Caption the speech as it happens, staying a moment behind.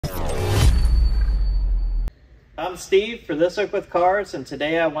I'm Steve for This Week with Cars, and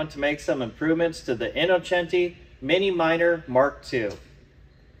today I want to make some improvements to the Innocenti Mini Minor Mark II.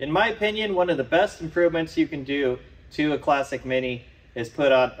 In my opinion, one of the best improvements you can do to a classic Mini is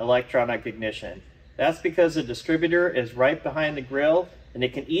put on electronic ignition. That's because the distributor is right behind the grill and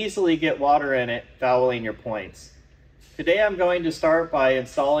it can easily get water in it, fouling your points. Today I'm going to start by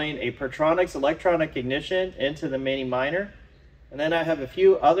installing a Pertonix electronic ignition into the Mini Minor. And then I have a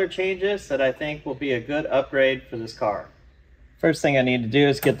few other changes that I think will be a good upgrade for this car. First thing I need to do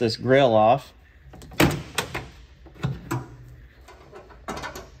is get this grill off.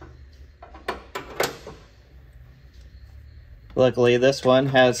 Luckily this one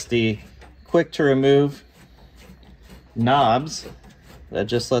has the quick to remove knobs that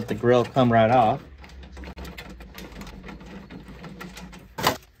just let the grill come right off.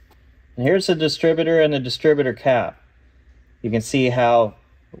 And here's the distributor and the distributor cap. You can see how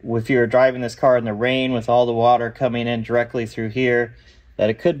if you're driving this car in the rain with all the water coming in directly through here, that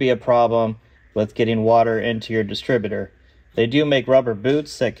it could be a problem with getting water into your distributor. They do make rubber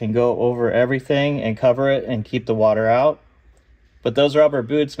boots that can go over everything and cover it and keep the water out. But those rubber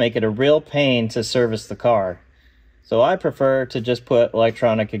boots make it a real pain to service the car. So I prefer to just put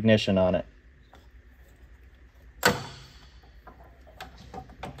electronic ignition on it.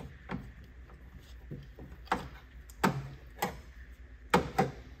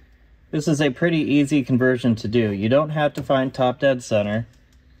 This is a pretty easy conversion to do. You don't have to find top dead center.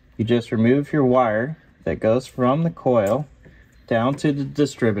 You just remove your wire that goes from the coil down to the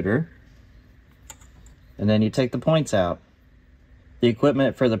distributor, and then you take the points out. The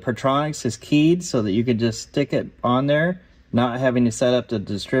equipment for the Pertonix is keyed so that you can just stick it on there, not having to set up the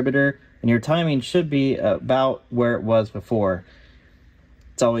distributor, and your timing should be about where it was before.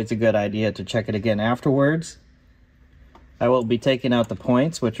 It's always a good idea to check it again afterwards. I will be taking out the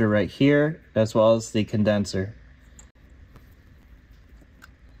points, which are right here, as well as the condenser.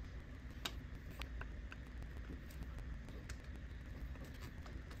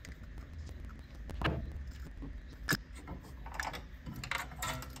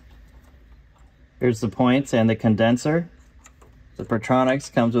 Here's the points and the condenser. The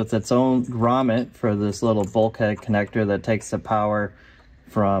Pertonix comes with its own grommet for this little bulkhead connector that takes the power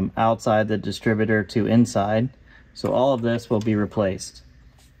from outside the distributor to inside. So all of this will be replaced.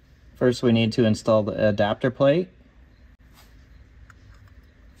 First we need to install the adapter plate.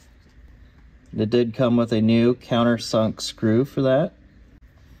 It did come with a new countersunk screw for that.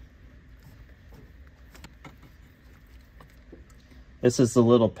 This is the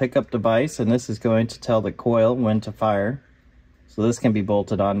little pickup device, and this is going to tell the coil when to fire. So this can be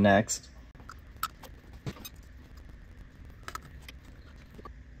bolted on next.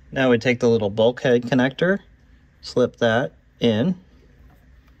 Now we take the little bulkhead connector, slip that in.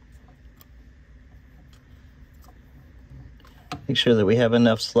 Make sure that we have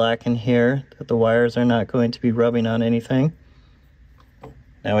enough slack in here that the wires are not going to be rubbing on anything.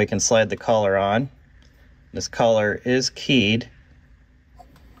 Now we can slide the collar on. This collar is keyed.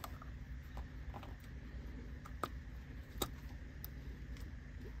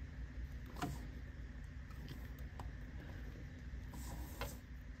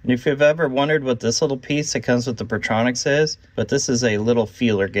 And if you've ever wondered what this little piece that comes with the Pertonix is, but this is a little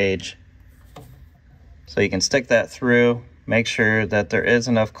feeler gauge. So you can stick that through, make sure that there is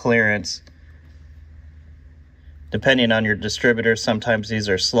enough clearance. Depending on your distributor, sometimes these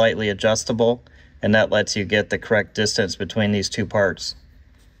are slightly adjustable, and that lets you get the correct distance between these two parts.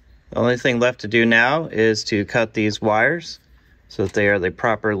 The only thing left to do now is to cut these wires so that they are the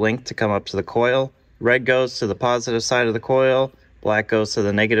proper length to come up to the coil. Red goes to the positive side of the coil, black goes to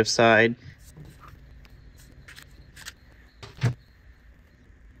the negative side.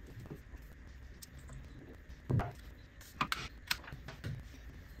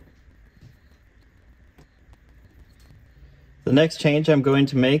 The next change I'm going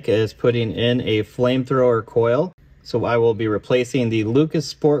to make is putting in a flame thrower coil. So I will be replacing the Lucas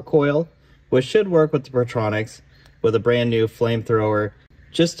Sport coil, which should work with the Pertonix, with a brand new flame thrower,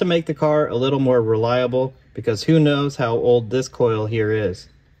 just to make the car a little more reliable, because who knows how old this coil here is.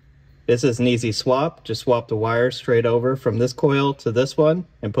 This is an easy swap. Just swap the wires straight over from this coil to this one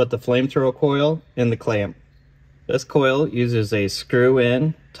and put the flame thrower coil in the clamp. This coil uses a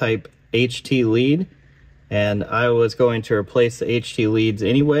screw-in type HT lead, and I was going to replace the HT leads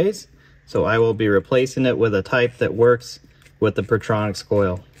anyways, so I will be replacing it with a type that works with the Pertonix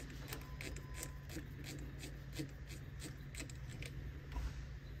coil.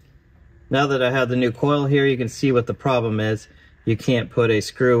 Now that I have the new coil here, you can see what the problem is. You can't put a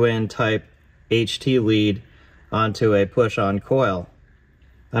screw-in type HT lead onto a push-on coil.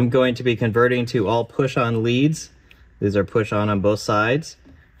 I'm going to be converting to all push-on leads. These are push-on both sides,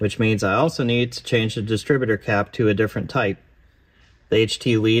 which means I also need to change the distributor cap to a different type. The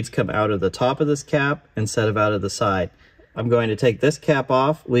HT leads come out of the top of this cap instead of out of the side. I'm going to take this cap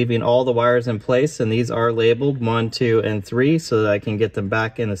off, leaving all the wires in place, and these are labeled 1, 2, and 3 so that I can get them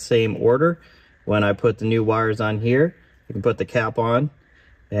back in the same order. When I put the new wires on here, I can put the cap on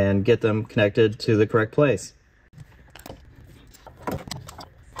and get them connected to the correct place.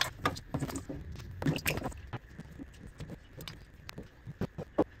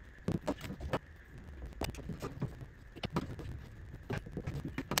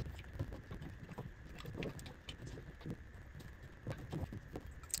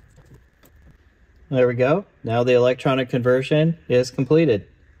 There we go. Now the electronic conversion is completed.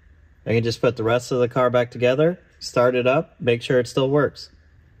 I can just put the rest of the car back together, start it up, make sure it still works.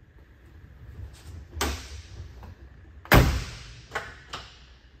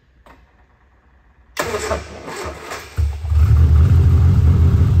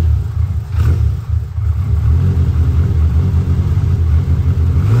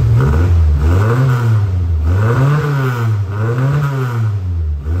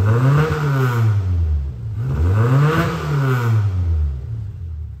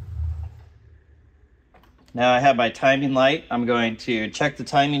 Now I have my timing light. I'm going to check the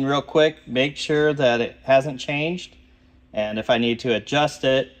timing real quick, make sure that it hasn't changed, and if I need to adjust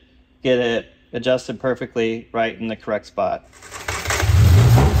it, get it adjusted perfectly right in the correct spot.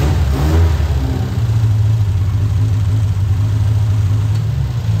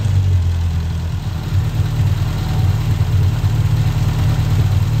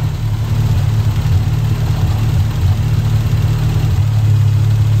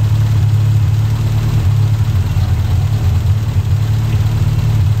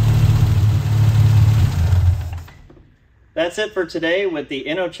 That's it for today with the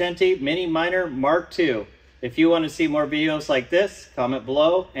Innocenti Mini Miner Mark II. If you want to see more videos like this, comment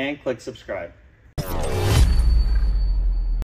below and click subscribe.